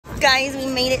Guys, we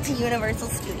made it to Universal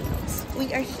Studios.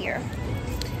 We are here.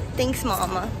 Thanks,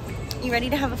 Mama. You ready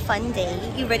to have a fun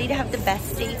day? You ready to have the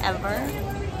best day ever?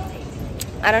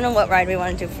 I don't know what ride we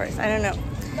want to do first. I don't know.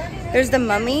 There's the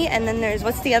Mummy, and then there's,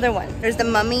 what's the other one? There's the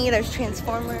Mummy, there's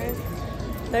Transformers.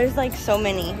 There's like so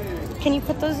many. Can you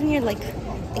put those in your like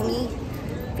thingy?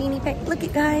 Beanie pack? Look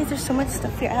at guys, there's so much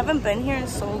stuff here. I haven't been here in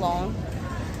so long.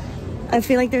 I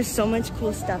feel like there's so much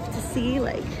cool stuff to see.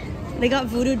 Like, they got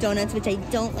Voodoo Donuts, which I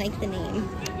don't like the name.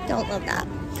 Don't love that.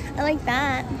 I like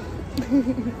that.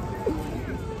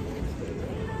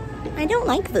 I don't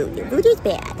like Voodoo. Voodoo's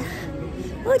bad.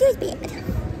 Voodoo's bad.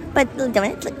 But the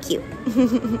donuts look cute.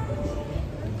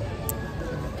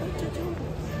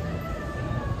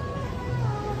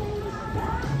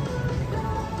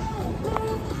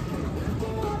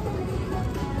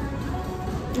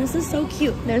 This is so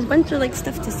cute. There's a bunch of like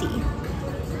stuff to see.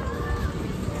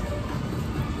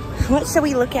 What shall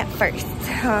we look at first,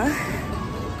 huh?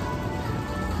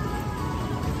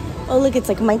 Oh, look, it's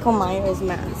like Michael Myers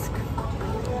mask.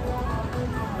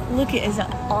 Look, it is an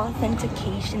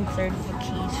authentication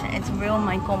certification. It's real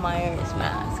Michael Myers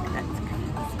mask. That's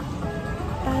crazy.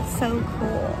 That's so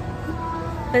cool.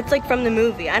 That's like from the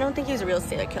movie. I don't think he was a real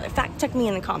serial killer. Fact check me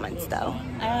in the comments though.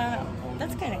 I don't know.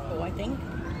 That's kind of cool, I think.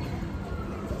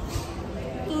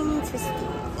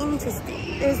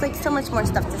 Interesting. There's like so much more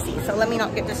stuff to see, so let me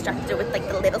not get distracted with like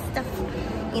the little stuff.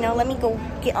 You know, let me go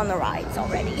get on the rides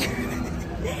already.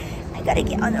 I gotta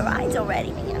get on the rides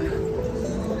already, man.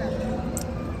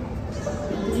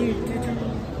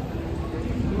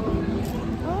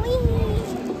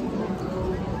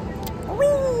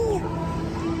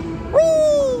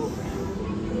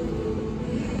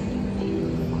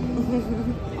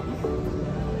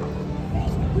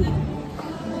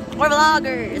 We're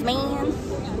vloggers, man.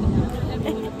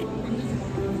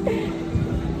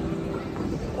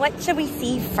 What should we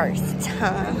see first,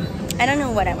 huh? I don't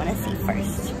know what I want to see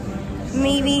first.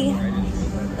 Maybe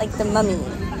like the Mummy.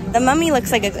 The Mummy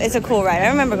looks like it's a cool ride. I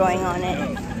remember going on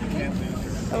it.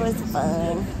 It was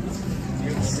fun.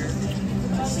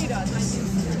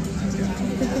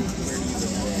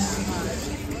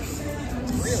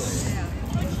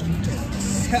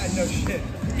 No shit.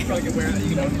 You probably could wear it,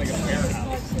 you know, like a warehouse.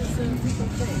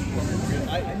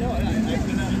 I know, I've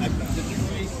been the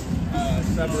Detroit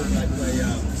suburb, I play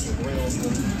Royal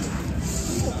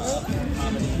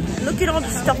Look at all the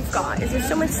stuff, guys. There's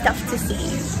so much stuff to see.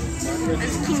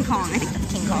 There's King Kong. I think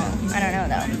that's King Kong. I don't know,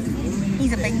 though.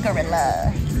 He's a big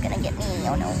gorilla. He's gonna get me.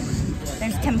 Oh, no.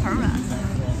 There's tempura.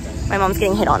 My mom's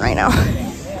getting hit on right now.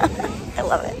 I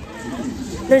love it.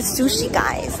 There's sushi,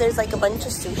 guys. There's like a bunch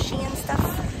of sushi and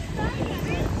stuff.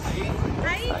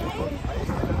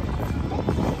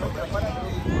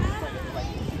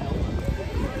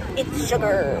 It's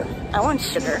sugar. I want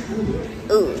sugar.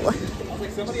 Ooh.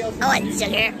 I want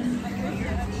sugar.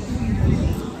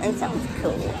 That sounds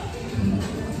cool.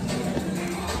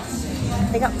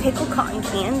 They got pickled cotton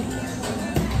candy.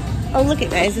 Oh, look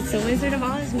at guys. It's the Wizard of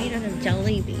Oz made out of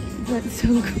jelly beans. That's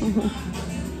so cool.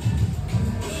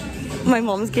 My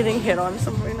mom's getting hit on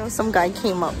somewhere. You know, some guy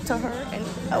came up to her and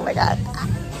oh my god. Oh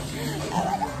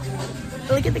my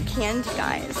god. Look at the candy,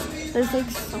 guys. There's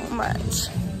like so much.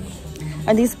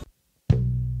 Are these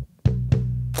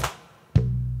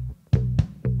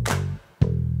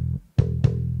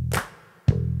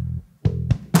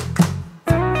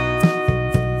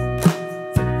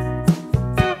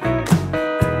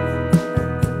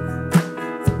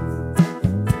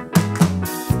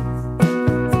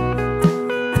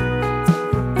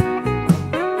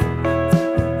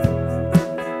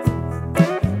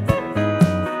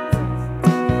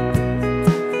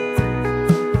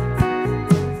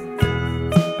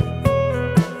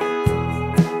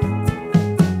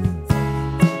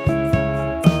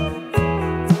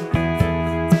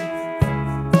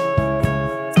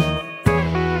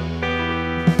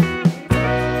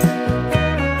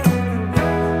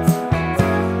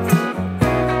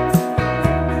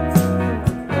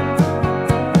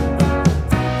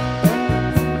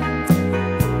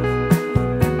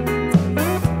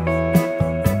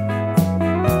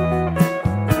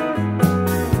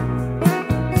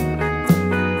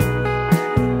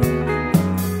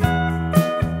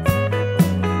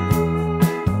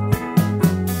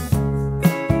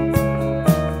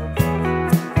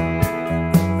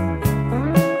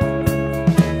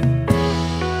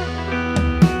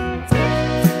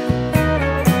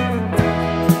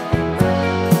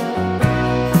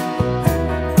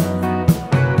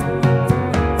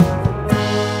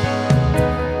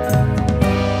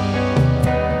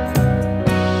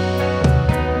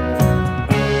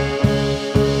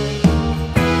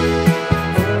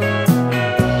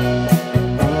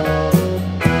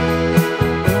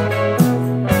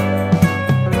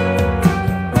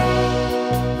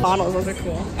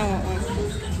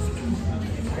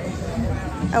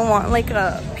want like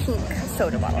a pink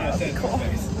soda bottle. That would be cool.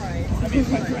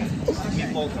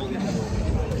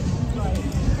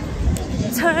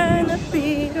 Turn the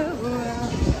beat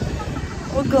around.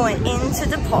 We're going into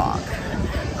the park.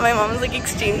 My mom's like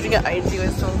exchanging an IG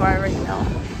with some bar right now.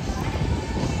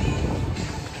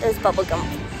 There's bubblegum.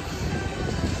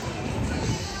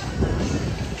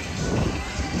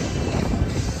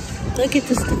 Look at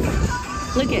this.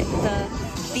 Look at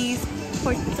these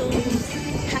porcelains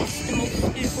past the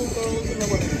most beautiful girls in the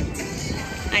world.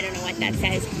 I don't know what that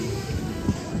says.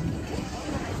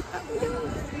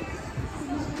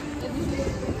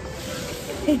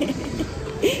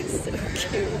 So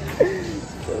cute.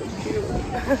 So cute.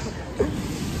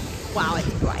 Wow,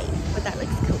 it's bright, but that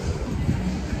looks cool.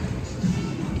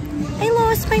 I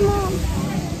lost my mom.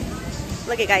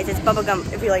 Look at guys, it's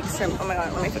bubblegum if you like shrimp. Oh my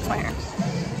god, let me fix my hair.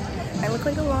 I look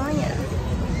like a lion.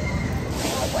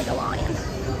 I look like a lion.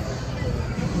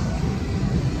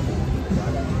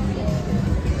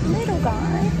 Little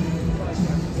guy.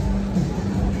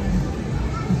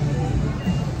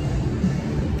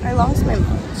 I lost my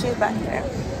mom. She's back there.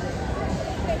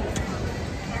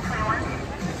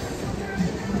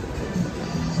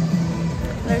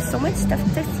 There's so much stuff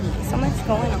to see. So much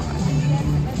going on.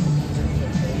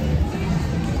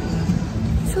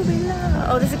 So we love.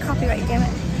 Oh, there's a copyright, damn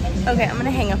it. Okay, I'm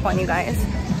gonna hang up on you guys.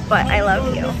 But I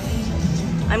love you.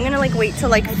 I'm gonna like wait to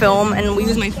like film and we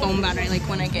use my phone battery like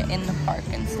when I get in the park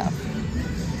and stuff.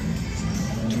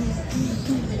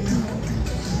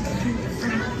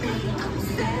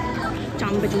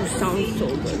 Jambadoo sounds so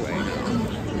good right now.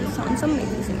 It sounds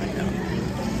amazing right now.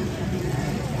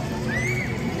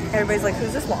 Everybody's like,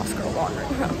 who's this lost girl on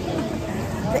right now?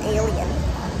 The alien.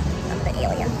 I'm the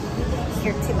alien.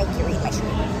 Here to make you read my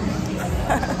shit.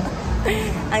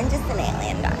 I'm just an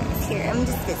alien, guys. Here, I'm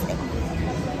just visiting.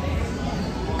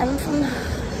 I'm from...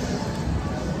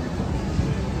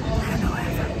 I don't know where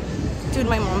I'm from. Dude,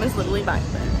 my mom is literally back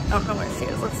there. I don't know where she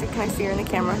is. Let's see. Can I see her in the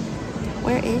camera?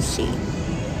 Where is she?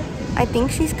 I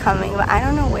think she's coming, but I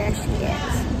don't know where she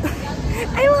is.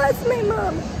 I lost my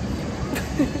mom.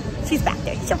 She's back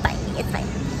there. She'll find me. It's fine.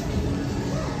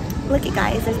 Look at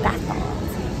guys. There's bath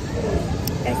bombs.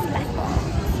 There's bath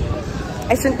bombs.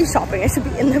 I shouldn't be shopping. I should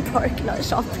be in the park, not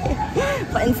shopping.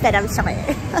 But instead, I'm shopping.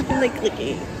 I'm like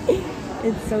looking.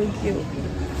 It's so cute.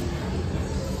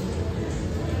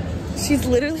 She's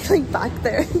literally like back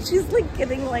there. She's like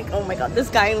getting like, oh my god, this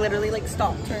guy literally like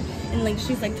stopped her and like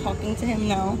she's like talking to him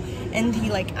now and he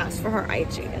like asked for her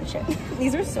IG and shit.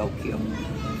 These are so cute.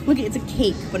 Look, it's a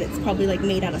cake, but it's probably like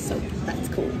made out of soap. That's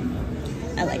cool.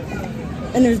 I like that.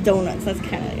 And there's donuts. That's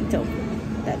kind of dope.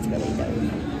 That's really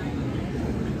dope.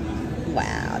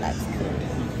 Wow, that's cool.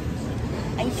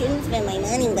 I shouldn't spend my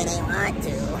money, but I want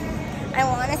to. I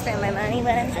want to spend my money,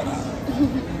 but I shouldn't.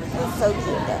 It's so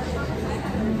cute though.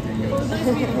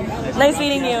 Nice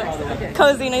meeting you.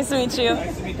 Cozy, nice to meet you.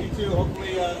 Nice to meet you too.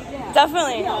 Hopefully,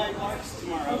 definitely.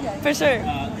 Tomorrow. For sure.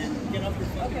 Get up your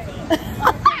fucking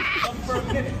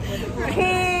phone.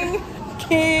 King.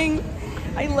 King.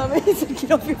 I love it. He said,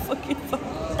 get off your fucking phone.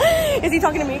 Is he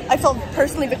talking to me? I felt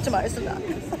personally victimized in that.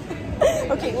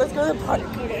 Okay, let's go to the park.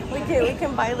 Okay, we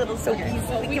can buy little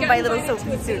soapies. We can buy little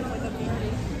soapies soon.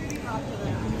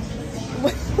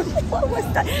 What was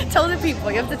that? Tell the people.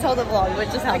 You have to tell the vlog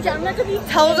what just happened. I'm not gonna be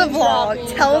tell the vlog.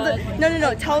 Tell the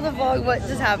no. Tell the vlog what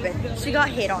just happened. She got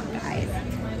hit on, guys.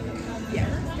 Yeah.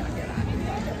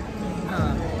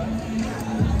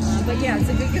 But yeah,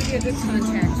 so it could be a good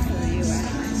contact for you.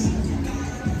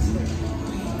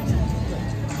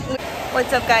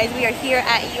 What's up, guys? We are here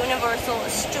at Universal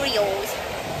Studios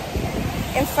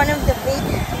in front of the big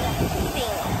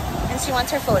thing, and she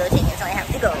wants her photo taken, so I have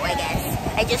to go, I guess.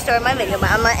 I just started my video, but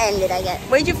I'm gonna end it, I guess.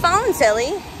 Where'd your phone,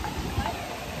 silly?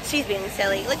 She's being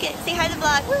silly. Look at, say hi to the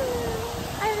vlog. Woo!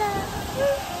 Hello.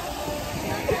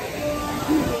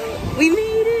 We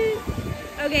made it.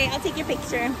 Okay, I'll take your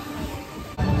picture.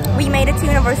 We made it to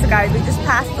Universal, guys. We just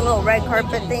passed the little red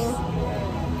carpet thing.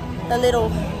 The little,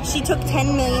 she took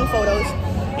 10 million photos,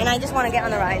 and I just want to get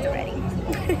on the rides already.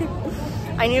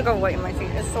 I need to go whiten my feet.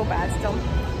 It's so bad still.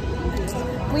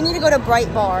 We need to go to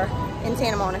Bright Bar in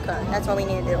Santa Monica. That's what we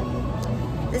need to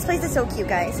do. This place is so cute,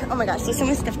 guys. Oh my gosh, there's so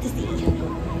much stuff to see.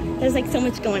 There's like so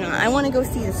much going on. I want to go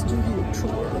see the studio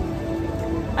tour.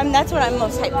 That's what I'm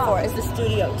most hyped for, is the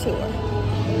studio tour.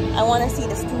 I want to see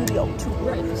the studio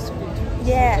tour.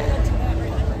 Yeah.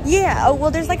 Yeah. Oh, well,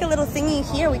 there's like a little thingy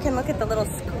here. We can look at the little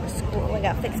scroll. I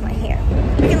gotta fix my hair.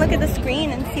 We can look at the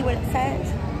screen and see what it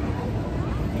says.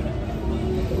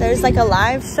 There's like a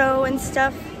live show and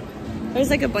stuff. There's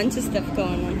like a bunch of stuff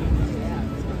going on.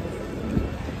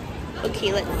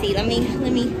 Okay, let's see. Let me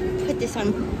put this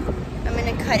one. I'm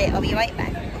gonna cut it. I'll be right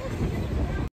back.